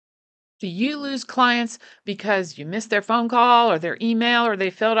Do you lose clients because you missed their phone call or their email or they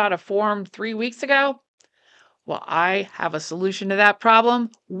filled out a form 3 weeks ago? Well, I have a solution to that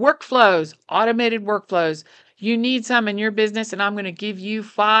problem. Workflows, automated workflows. You need some in your business, and I'm going to give you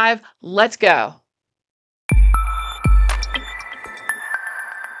 5. Let's go.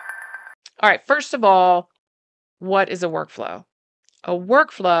 All right, first of all, what is a workflow? A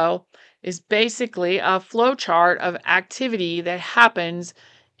workflow is basically a flow chart of activity that happens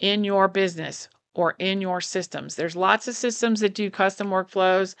in your business or in your systems. There's lots of systems that do custom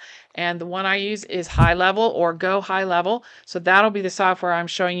workflows, and the one I use is HighLevel or Go HighLevel. So that'll be the software I'm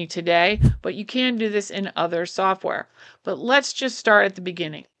showing you today, but you can do this in other software. But let's just start at the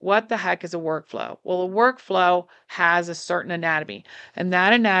beginning. What the heck is a workflow? Well, a workflow has a certain anatomy, and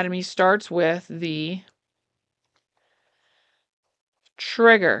that anatomy starts with the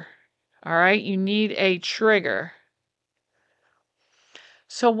trigger. All right, you need a trigger.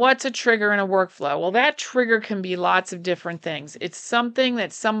 So what's a trigger in a workflow? Well, that trigger can be lots of different things. It's something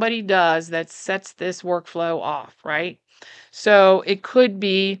that somebody does that sets this workflow off, right? So it could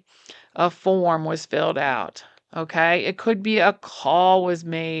be a form was filled out, okay? It could be a call was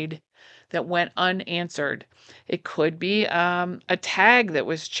made that went unanswered. It could be a tag that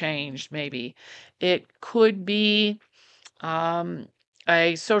was changed, maybe. It could be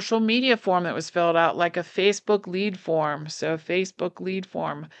a social media form that was filled out, like a Facebook lead form. So Facebook lead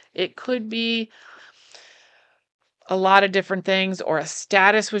form. It could be a lot of different things, or a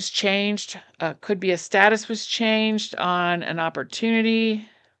status was changed. Could be a status was changed on an opportunity.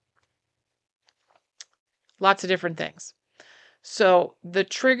 Lots of different things. So the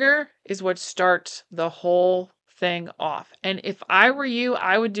trigger is what starts the whole thing off. And if I were you,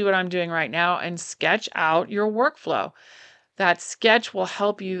 I would do what I'm doing right now and sketch out your workflow. That sketch will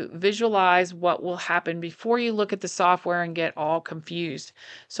help you visualize what will happen before you look at the software and get all confused.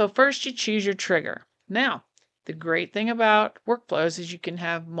 So first you choose your trigger. Now, the great thing about workflows is you can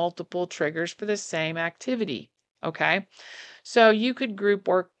have multiple triggers for the same activity, okay? So you could group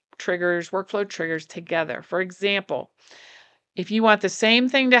workflow triggers together. For example, if you want the same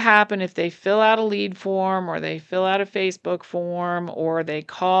thing to happen if they fill out a lead form or they fill out a Facebook form or they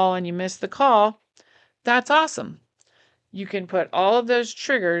call and you miss the call, that's awesome. You can put all of those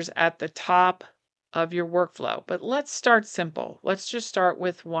triggers at the top of your workflow. But let's start simple. Let's just start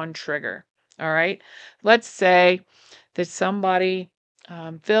with one trigger. All right. Let's say that somebody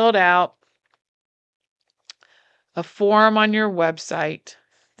filled out a form on your website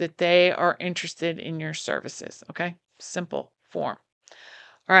that they are interested in your services. Okay. Simple form.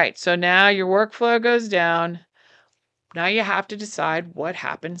 All right. So now your workflow goes down. Now you have to decide what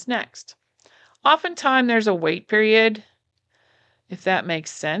happens next. Oftentimes there's a wait period. If that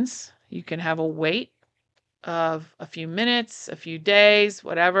makes sense, you can have a wait of a few minutes, a few days,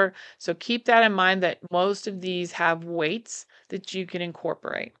 whatever. So keep that in mind that most of these have waits that you can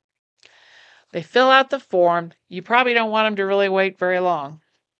incorporate. They fill out the form. You probably don't want them to really wait very long.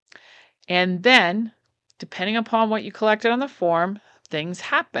 And then, depending upon what you collected on the form, things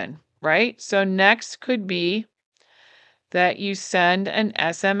happen, right? So next could be that you send an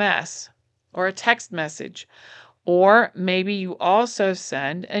SMS or a text message. Or maybe you also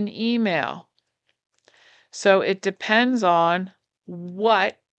send an email. So it depends on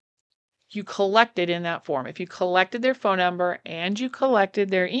what you collected in that form. If you collected their phone number and you collected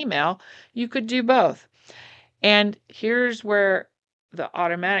their email, you could do both. And here's where the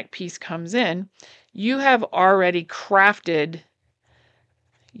automatic piece comes in. You have already crafted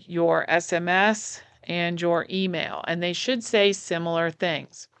your SMS and your email, and they should say similar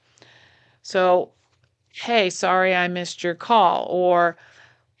things. So hey, sorry I missed your call, or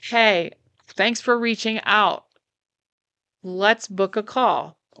hey, thanks for reaching out. Let's book a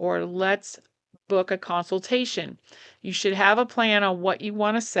call, or let's book a consultation. You should have a plan on what you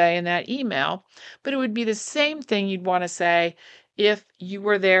want to say in that email, but it would be the same thing you'd want to say if you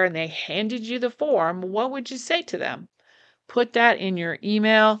were there and they handed you the form. What would you say to them? Put that in your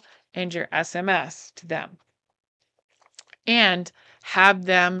email and your SMS to them. And have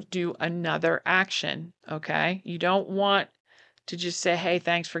them do another action, okay? You don't want to just say, hey,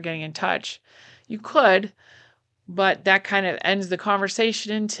 thanks for getting in touch. You could, but that kind of ends the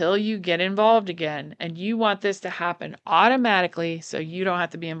conversation until you get involved again. And you want this to happen automatically so you don't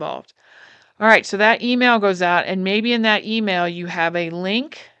have to be involved. All right, so that email goes out, and maybe in that email you have a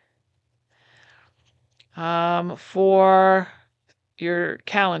link for your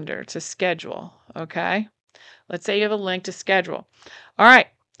calendar to schedule, okay? Let's say you have a link to schedule. All right,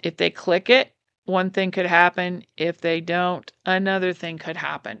 if they click it, one thing could happen. If they don't, another thing could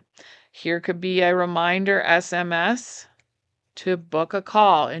happen. Here could be a reminder SMS to book a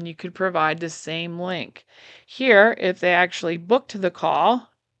call, and you could provide the same link. Here, if they actually booked the call,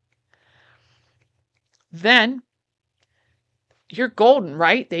 then you're golden,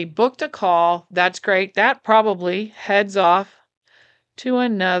 right? They booked a call. That's great. That probably heads off to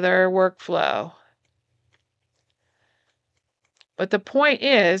another workflow. But the point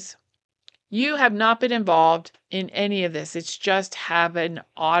is, you have not been involved in any of this. It's just happened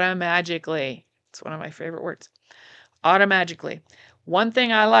automatically. It's one of my favorite words. Automatically. One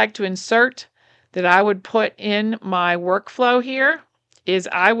thing I like to insert that I would put in my workflow here is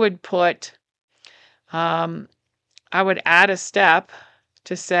I would add a step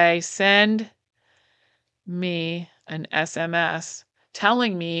to say, send me an SMS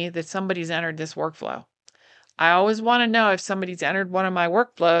telling me that somebody's entered this workflow. I always want to know if somebody's entered one of my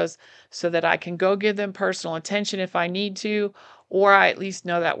workflows so that I can go give them personal attention if I need to, or I at least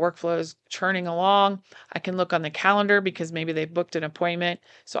know that workflow is churning along. I can look on the calendar because maybe they've booked an appointment.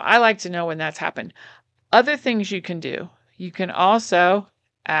 So I like to know when that's happened. Other things you can do. You can also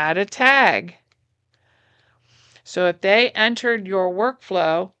add a tag. So if they entered your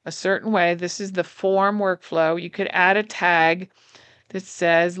workflow a certain way, this is the form workflow, you could add a tag that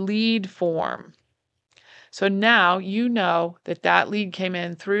says lead form. So now you know that that lead came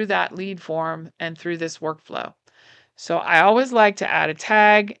in through that lead form and through this workflow. So I always like to add a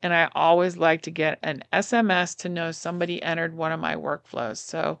tag, and I always like to get an SMS to know somebody entered one of my workflows.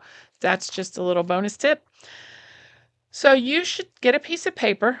 So that's just a little bonus tip. So you should get a piece of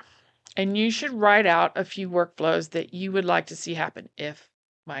paper and you should write out a few workflows that you would like to see happen. If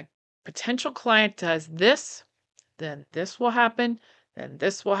my potential client does this, then this will happen, then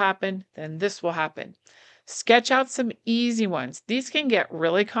this will happen, then this will happen. Sketch out some easy ones. These can get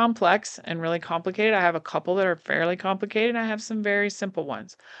really complex and really complicated. I have a couple that are fairly complicated. I have some very simple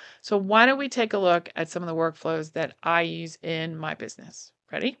ones. So why don't we take a look at some of the workflows that I use in my business?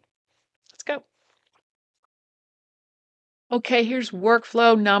 Ready? Let's go. Okay, here's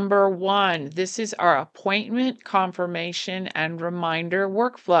workflow number 1. This is our appointment confirmation and reminder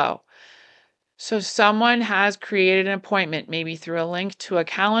workflow. So someone has created an appointment, maybe through a link to a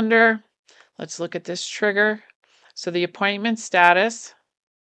calendar. Let's look at this trigger. So the appointment status,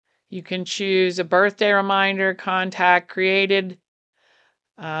 you can choose a birthday reminder, contact, created.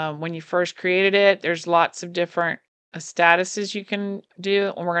 When you first created it, there's lots of different statuses you can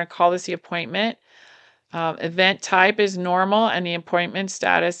do, and we're going to call this the appointment. Event type is normal, and the appointment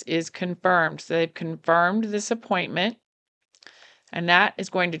status is confirmed. So they've confirmed this appointment, and that is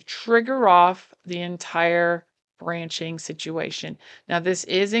going to trigger off the entire branching situation. Now, this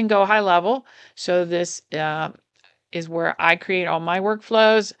is in Go HighLevel, so this is where I create all my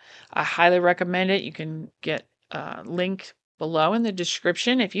workflows. I highly recommend it. You can get a link below in the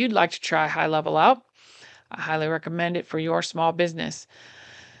description if you'd like to try HighLevel out. I highly recommend it for your small business.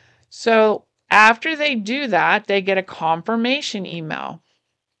 So after they do that, they get a confirmation email.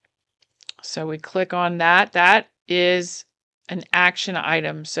 So we click on that. That is an action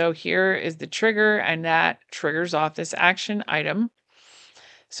item. So here is the trigger, and that triggers off this action item.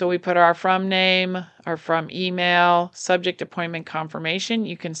 So we put our from name, our from email, subject appointment confirmation.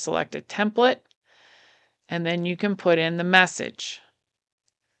 You can select a template, and then you can put in the message.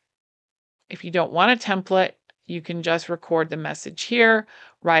 If you don't want a template, you can just record the message here,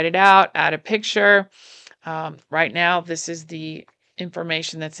 write it out, add a picture. Right now, this is the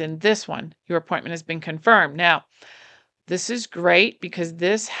information that's in this one. Your appointment has been confirmed. Now, this is great because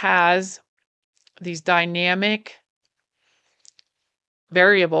this has these dynamic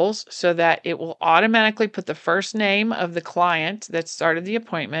variables so that it will automatically put the first name of the client that started the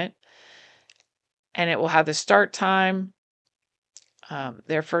appointment, and it will have the start time,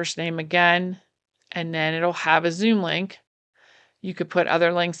 their first name again, and then it'll have a Zoom link. You could put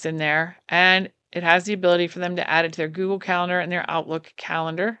other links in there, and it has the ability for them to add it to their Google Calendar and their Outlook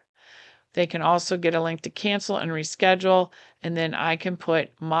calendar. They can also get a link to cancel and reschedule, and then I can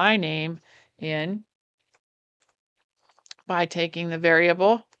put my name in by taking the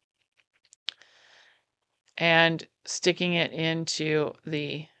variable and sticking it into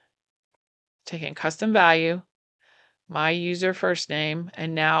taking custom value, my user first name,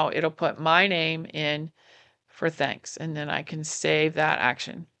 and now it'll put my name in for thanks, and then I can save that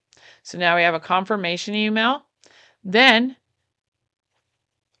action. So now we have a confirmation email. Then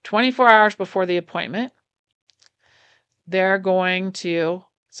 24 hours before the appointment, they're going to,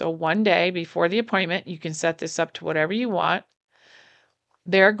 so one day before the appointment, you can set this up to whatever you want.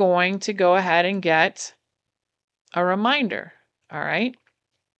 They're going to go ahead and get a reminder. All right.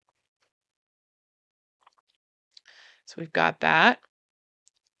 So we've got that.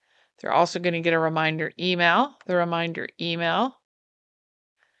 They're also going to get a reminder email. The reminder email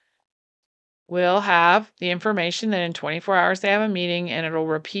will have the information that in 24 hours they have a meeting, and it'll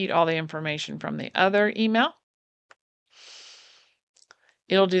repeat all the information from the other email.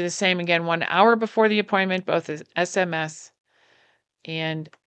 It'll do the same again 1 hour before the appointment, both as SMS and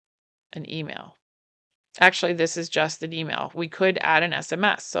an email. Actually, this is just an email. We could add an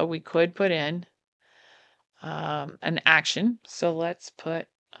SMS, so we could put in an action. So let's put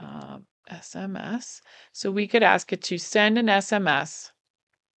SMS. So we could ask it to send an SMS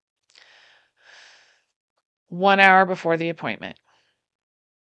 1 hour before the appointment.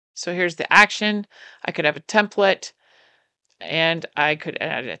 So here's the action. I could have a template, and I could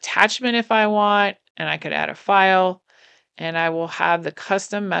add an attachment if I want, and I could add a file, and I will have the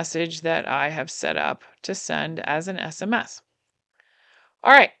custom message that I have set up to send as an SMS.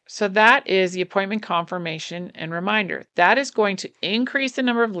 All right, so that is the appointment confirmation and reminder. That is going to increase the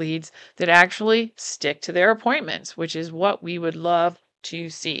number of leads that actually stick to their appointments, which is what we would love to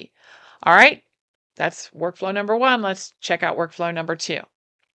see. All right, that's workflow number 1. Let's check out workflow number 2.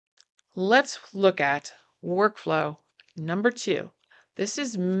 Let's look at workflow number 2. This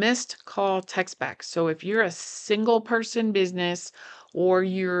is missed call text back. So if you're a single person business, or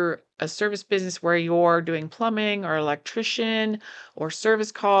you're a service business where you're doing plumbing or electrician or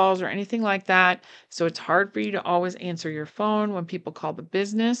service calls or anything like that, so it's hard for you to always answer your phone when people call the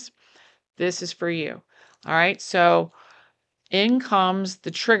business, this is for you. All right, so in comes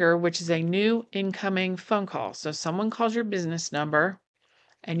the trigger, which is a new incoming phone call. So someone calls your business number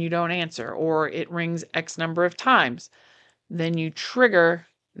and you don't answer, or it rings X number of times, then you trigger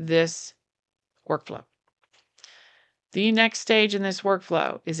this workflow. The next stage in this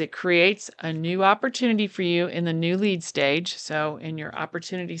workflow is it creates a new opportunity for you in the new lead stage. So in your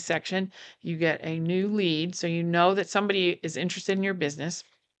opportunity section, you get a new lead, so you know that somebody is interested in your business.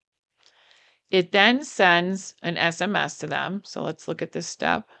 It then sends an SMS to them. So let's look at this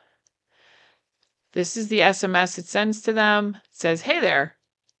step. This is the SMS it sends to them. It says, "Hey there,"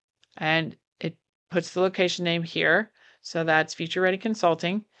 and it puts the location name here. So that's Future Ready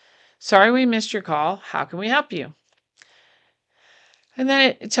Consulting. "Sorry we missed your call. How can we help you?" And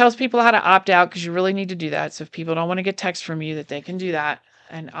then it tells people how to opt out, because you really need to do that. So if people don't want to get text from you, that they can do that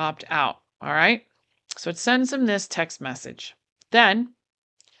and opt out. All right. So it sends them this text message. Then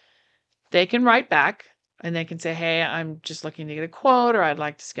they can write back and they can say, "Hey, I'm just looking to get a quote," or "I'd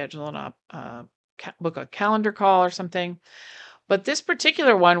like to schedule book a calendar call," or something. But this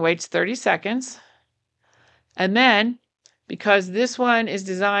particular one waits 30 seconds. And then, because this one is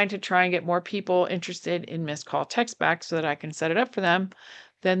designed to try and get more people interested in missed call text back so that I can set it up for them,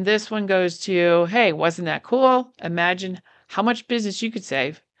 then this one goes to, "Hey, wasn't that cool? Imagine how much business you could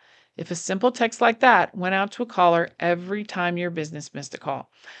save if a simple text like that went out to a caller every time your business missed a call."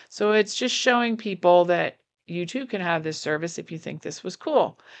 So it's just showing people that you too can have this service if you think this was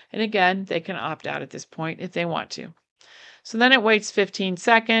cool. And again, they can opt out at this point if they want to. So then it waits 15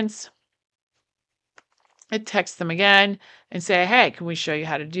 seconds. It texts them again and say, "Hey, can we show you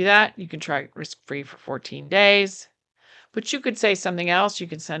how to do that? You can try it risk-free for 14 days. But you could say something else. You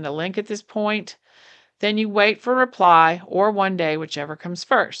can send a link at this point. Then you wait for a reply, or 1 day, whichever comes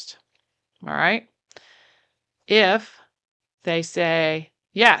first. All right. If they say,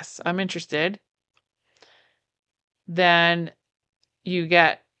 "Yes, I'm interested," then you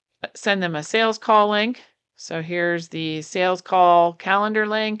send them a sales call link. So here's the sales call calendar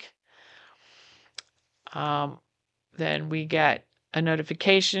link. Then we get a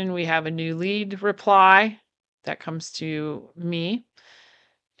notification. We have a new lead reply that comes to me.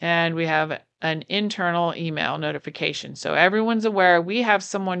 And we have an internal email notification. So everyone's aware we have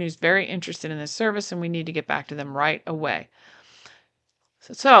someone who's very interested in this service and we need to get back to them right away.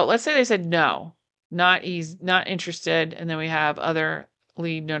 So let's say they said no, not interested. And then we have other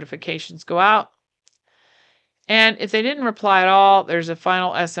lead notifications go out. And if they didn't reply at all, there's a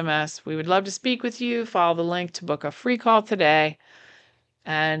final SMS. "We would love to speak with you. Follow the link to book a free call today."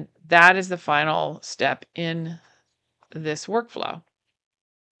 And that is the final step in this workflow.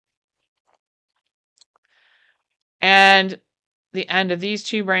 And the end of these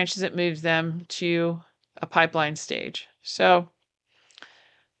 2 branches, it moves them to a pipeline stage. So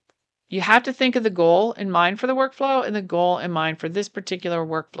you have to think of the goal in mind for the workflow, and the goal in mind for this particular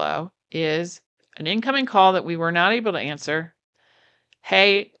workflow is an incoming call that we were not able to answer.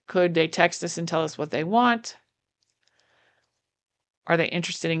 Hey, could they text us and tell us what they want? Are they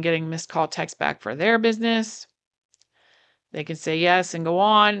interested in getting missed call text back for their business? They can say yes and go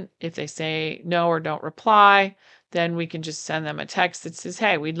on. If they say no or don't reply, then we can just send them a text that says,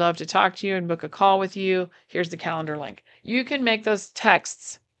 "Hey, we'd love to talk to you and book a call with you. Here's the calendar link." You can make those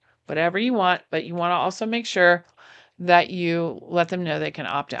texts whatever you want, but you want to also make sure that you let them know they can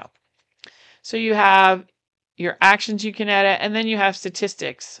opt out. So you have your actions you can edit, and then you have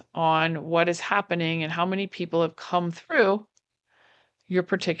statistics on what is happening and how many people have come through your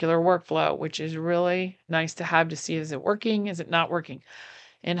particular workflow, which is really nice to have to see, is it working? Is it not working?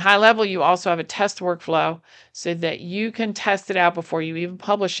 In HighLevel, you also have a test workflow so that you can test it out before you even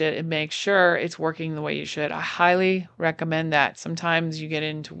publish it and make sure it's working the way you should. I highly recommend that. Sometimes you get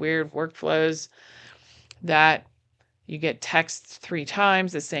into weird workflows that you get text 3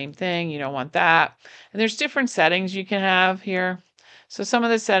 times, the same thing. You don't want that. And there's different settings you can have here. So some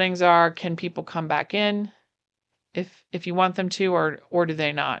of the settings are, can people come back in if you want them to, or do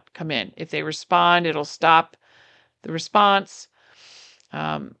they not come in? If they respond, it'll stop the response.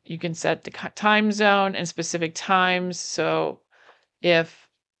 You can set the time zone and specific times. So if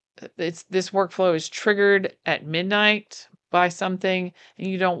this workflow is triggered at midnight by something and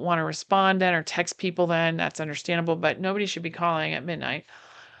you don't want to respond then or text people then, that's understandable, but nobody should be calling at midnight.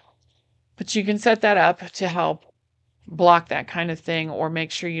 But you can set that up to help block that kind of thing or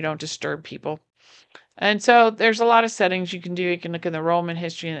make sure you don't disturb people. And so there's a lot of settings you can do. You can look at the enrollment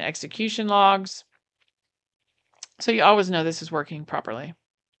history and the execution logs. So you always know this is working properly.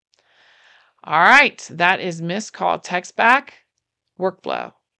 All right, that is missed call text back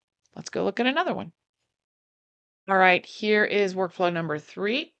workflow. Let's go look at another one. All right, here is workflow number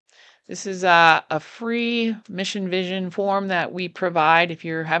 3. This is a free mission vision form that we provide if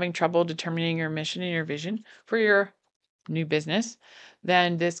you're having trouble determining your mission and your vision for your new business.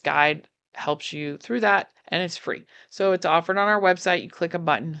 Then this guide helps you through that, and it's free. So it's offered on our website. You click a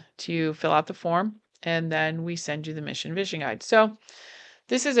button to fill out the form, and then we send you the mission vision guide. So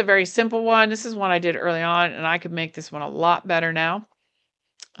this is a very simple one. This is one I did early on, and I could make this one a lot better now.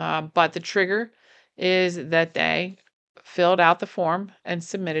 But the trigger is that they filled out the form and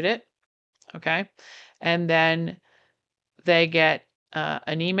submitted it. Okay. And then they get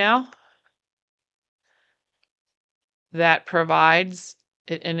an email that provides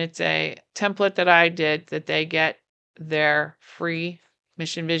it, and it's a template that I did that they get their free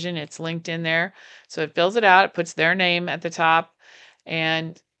mission vision. It's linked in there. So it fills it out, it puts their name at the top,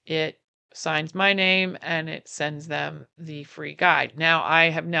 and it signs my name and it sends them the free guide. Now I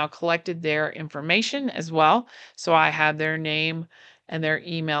have now collected their information as well. So I have their name and their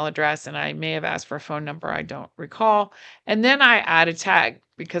email address, and I may have asked for a phone number. I don't recall. And then I add a tag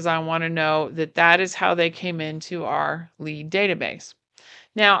because I want to know that that is how they came into our lead database.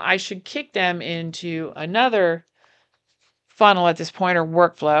 Now I should kick them into another funnel at this point, or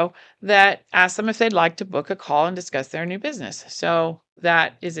workflow, that asks them if they'd like to book a call and discuss their new business. So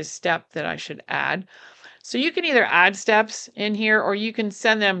that is a step that I should add. So you can either add steps in here or you can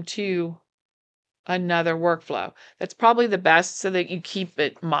send them to another workflow. That's probably the best so that you keep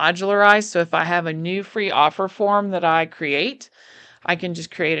it modularized. So if I have a new free offer form that I create, I can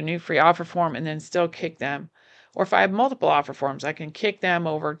just create a new free offer form and then still kick them. Or if I have multiple offer forms, I can kick them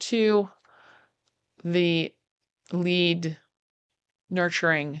over to the lead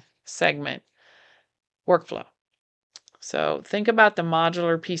nurturing segment workflow. So think about the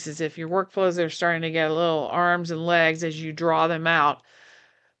modular pieces. If your workflows are starting to get a little arms and legs as you draw them out,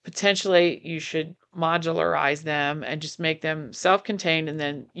 potentially you should modularize them and just make them self-contained, and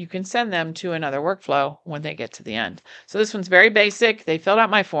then you can send them to another workflow when they get to the end. So this one's very basic. They filled out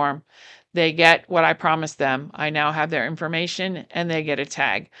my form. They get what I promised them. I now have their information and they get a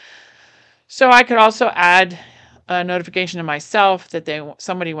tag. So I could also add a notification to myself that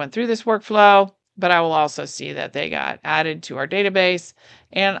somebody went through this workflow, but I will also see that they got added to our database,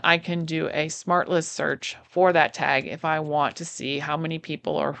 and I can do a smart list search for that tag if I want to see how many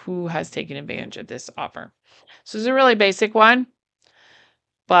people or who has taken advantage of this offer. So it's a really basic one,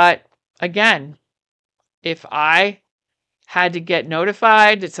 but again, if I had to get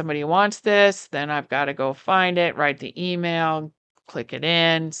notified that somebody wants this, then I've got to go find it, write the email, click it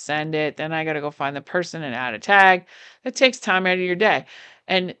in, send it. Then I got to go find the person and add a tag. That takes time out of your day.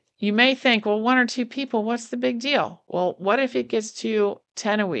 And you may think, well, 1 or 2 people, what's the big deal? Well, what if it gets to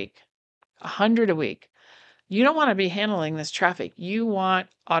 10 a week, 100 a week? You don't want to be handling this traffic. You want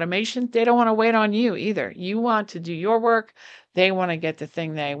automation. They don't want to wait on you either. You want to do your work. They want to get the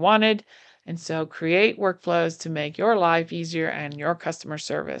thing they wanted. And so create workflows to make your life easier and your customer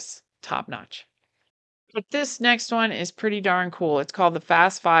service top notch. But this next one is pretty darn cool. It's called the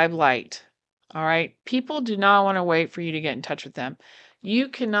Fast 5 Lite. All right. People do not want to wait for you to get in touch with them. You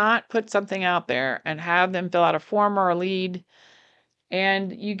cannot put something out there and have them fill out a form or a lead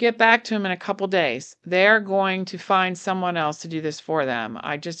and you get back to them in a couple days. They're going to find someone else to do this for them.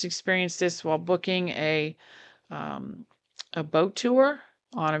 I just experienced this while booking a boat tour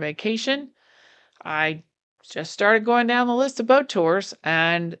on a vacation. I just started going down the list of boat tours,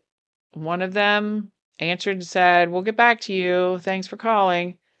 and one of them answered and said, "We'll get back to you. Thanks for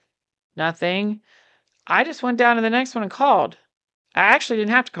calling." Nothing. I just went down to the next one and called. I actually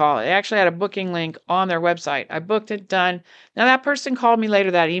didn't have to call. They actually had a booking link on their website. I booked it, done. Now, that person called me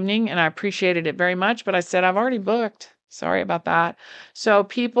later that evening, and I appreciated it very much, but I said, "I've already booked. Sorry about that." So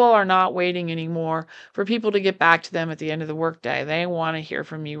people are not waiting anymore for people to get back to them at the end of the workday. They want to hear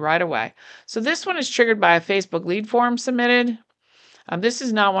from you right away. So this one is triggered by a Facebook lead form submitted. This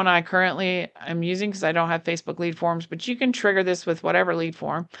is not one I currently am using because I don't have Facebook lead forms, but you can trigger this with whatever lead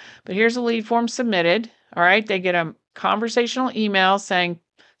form. But here's a lead form submitted. All right. They get a conversational email saying,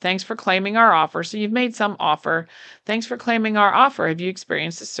 "Thanks for claiming our offer." So you've made some offer. "Thanks for claiming our offer. Have you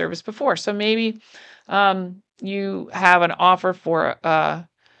experienced this service before?" So maybe you have an offer for a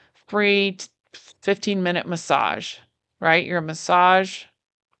free 15-minute massage, right? You're a massage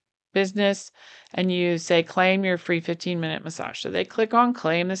business, and you say, "Claim your free 15-minute massage." So they click on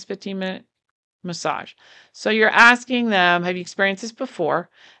claim this 15-minute massage. So you're asking them, "Have you experienced this before?"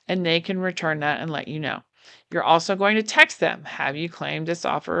 And they can return that and let you know. You're also going to text them, "Have you claimed this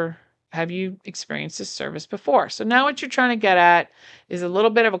offer? Have you experienced this service before?" So now what you're trying to get at is a little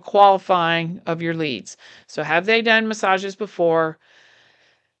bit of a qualifying of your leads. So have they done massages before?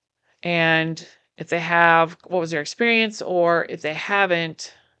 And if they have, what was their experience? Or if they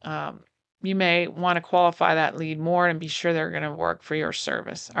haven't, you may want to qualify that lead more and be sure they're going to work for your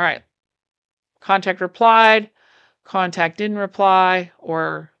service. All right. Contact replied, contact didn't reply,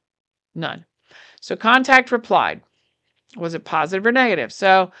 or none. So contact replied. Was it positive or negative?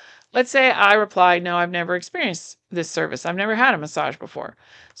 So let's say I replied, "No, I've never experienced this service. I've never had a massage before."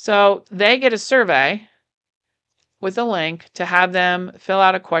 So they get a survey with a link to have them fill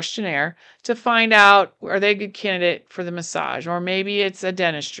out a questionnaire to find out, are they a good candidate for the massage? Or maybe it's a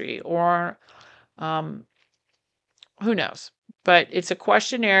dentistry, or who knows? But it's a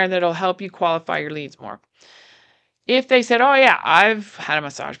questionnaire that'll help you qualify your leads more. If they said, "Oh yeah, I've had a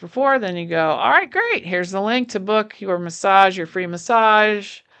massage before," then you go, "All right, great. Here's the link to book your massage, your free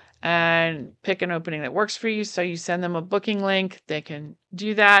massage, and pick an opening that works for you." So you send them a booking link. They can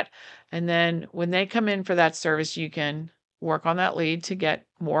do that. And then when they come in for that service, you can work on that lead to get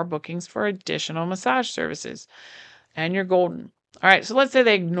more bookings for additional massage services. And you're golden. All right. So let's say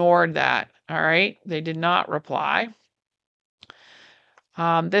they ignored that. All right. They did not reply.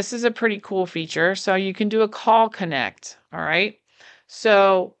 This is a pretty cool feature. So you can do a call connect. All right.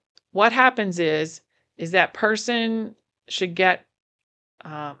 So what happens is that person should get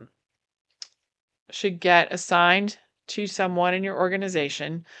assigned to someone in your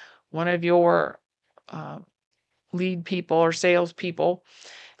organization, one of your lead people or sales people,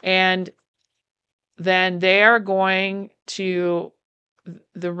 and then they are going to,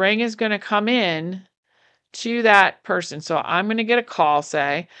 the ring is going to come in to that person. So I'm going to get a call,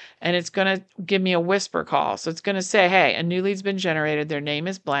 say, and it's going to give me a whisper call. So it's going to say, "Hey, a new lead's been generated. Their name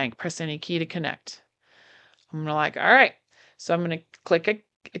is blank. Press any key to connect." I'm going to like, all right. So I'm going to click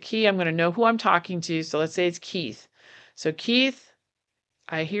a key. I'm going to know who I'm talking to. So let's say it's Keith. So Keith,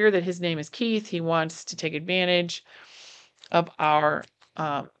 I hear that his name is Keith. He wants to take advantage of our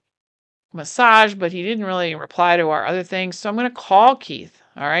massage, but he didn't really reply to our other things. So I'm going to call Keith.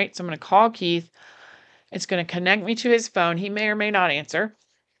 All right. So I'm going to call Keith. It's going to connect me to his phone. He may or may not answer.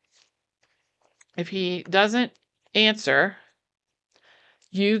 If he doesn't answer,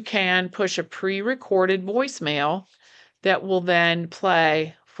 you can push a pre-recorded voicemail that will then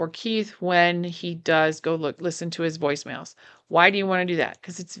play for Keith when he does go listen to his voicemails. Why do you want to do that?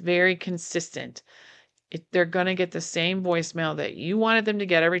 Because it's very consistent. They're going to get the same voicemail that you wanted them to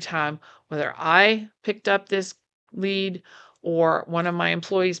get every time, whether I picked up this lead or one of my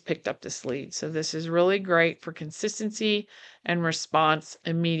employees picked up this lead. So this is really great for consistency and response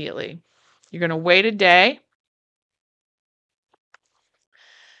immediately. You're going to wait a day.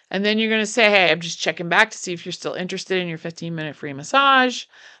 And then you're going to say, "Hey, I'm just checking back to see if you're still interested in your 15-minute free massage.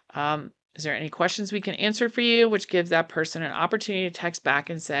 Is there any questions we can answer for you?" Which gives that person an opportunity to text back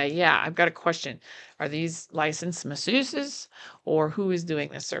and say, "Yeah, I've got a question. Are these licensed masseuses, or who is doing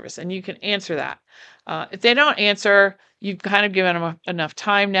this service?" And you can answer that. If they don't answer, you've kind of given them enough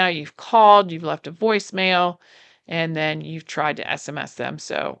time now. You've called, you've left a voicemail, and then you've tried to SMS them.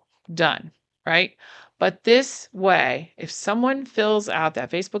 So done, right? But this way, if someone fills out that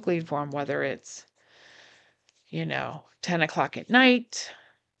Facebook lead form, whether it's, 10 o'clock at night,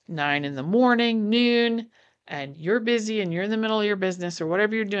 9 in the morning, noon, and you're busy and you're in the middle of your business or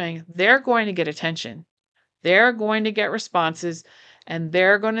whatever you're doing, they're going to get attention. They're going to get responses, and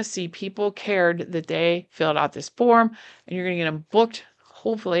they're going to see people cared that they filled out this form, and you're going to get them booked,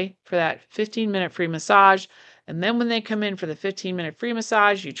 hopefully, for that 15-minute free massage. And then when they come in for the 15-minute free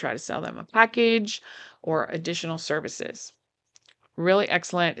massage, you try to sell them a package or additional services. Really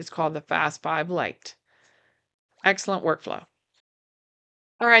excellent. It's called the Fast 5 Lite. Excellent workflow.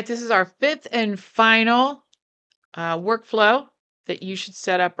 All right, this is our fifth and final workflow that you should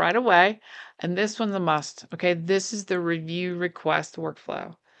set up right away. And this one's a must. Okay, this is the review request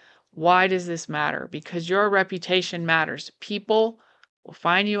workflow. Why does this matter? Because your reputation matters. People will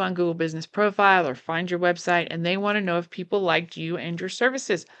find you on Google Business Profile or find your website, and they want to know if people liked you and your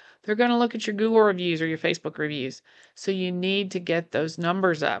services. They're going to look at your Google reviews or your Facebook reviews. So you need to get those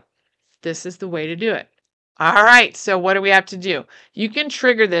numbers up. This is the way to do it. All right, so what do we have to do? You can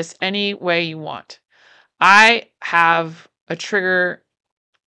trigger this any way you want. I have a trigger.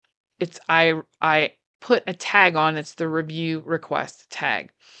 I put a tag on. It's the review request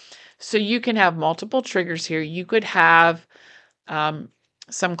tag. So you can have multiple triggers here. You could have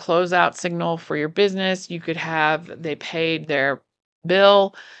some closeout signal for your business. You could have they paid their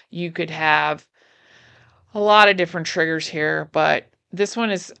bill. You could have a lot of different triggers here, but this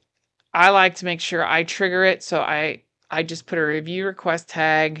one is, I like to make sure I trigger it. So I just put a review request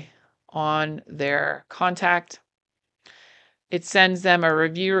tag on their contact. It sends them a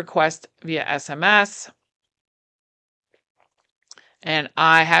review request via SMS. And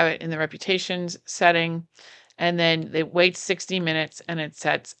I have it in the reputations setting. And then it waits 60 minutes and it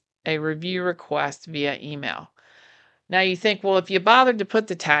sets a review request via email. Now you think, well, if you bothered to put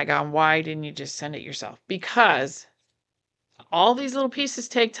the tag on, why didn't you just send it yourself? Because all these little pieces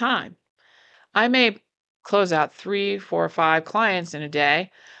take time. I may close out 3, 4, 5 clients in a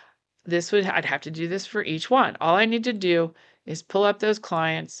day. I'd have to do this for each one. All I need to do is pull up those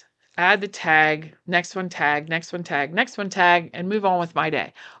clients, add the tag, next one tag, next one tag, next one tag, and move on with my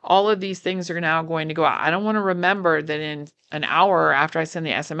day. All of these things are now going to go out. I don't want to remember that in an hour after I send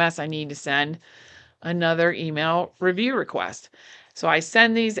the SMS, I need to send another email review request. So I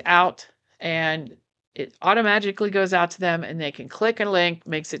send these out and it automatically goes out to them and they can click a link,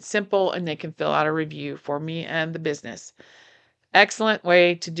 makes it simple, and they can fill out a review for me and the business. Excellent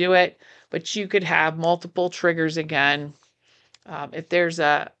way to do it, but you could have multiple triggers again. If there's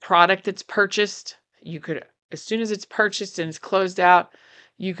a product that's purchased, you could, as soon as it's purchased and it's closed out,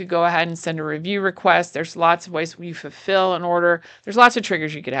 you could go ahead and send a review request. There's lots of ways you fulfill an order. There's lots of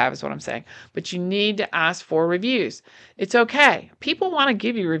triggers you could have is what I'm saying, but you need to ask for reviews. It's okay. People want to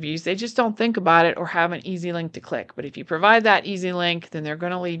give you reviews. They just don't think about it or have an easy link to click. But if you provide that easy link, then they're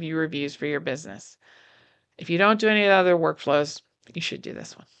going to leave you reviews for your business. If you don't do any of the other workflows, you should do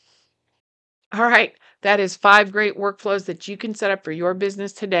this one. All right. That is 5 great workflows that you can set up for your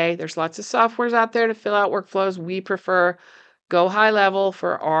business today. There's lots of softwares out there to fill out workflows. We prefer Go HighLevel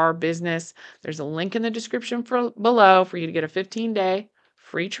for our business. There's a link in the description below for you to get a 15-day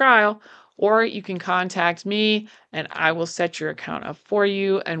free trial, or you can contact me and I will set your account up for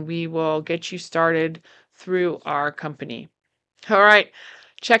you and we will get you started through our company. All right.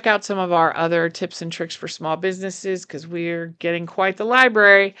 Check out some of our other tips and tricks for small businesses because we're getting quite the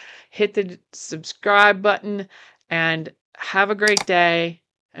library. Hit the subscribe button and have a great day.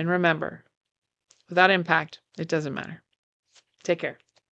 And remember, without impact, it doesn't matter. Take care.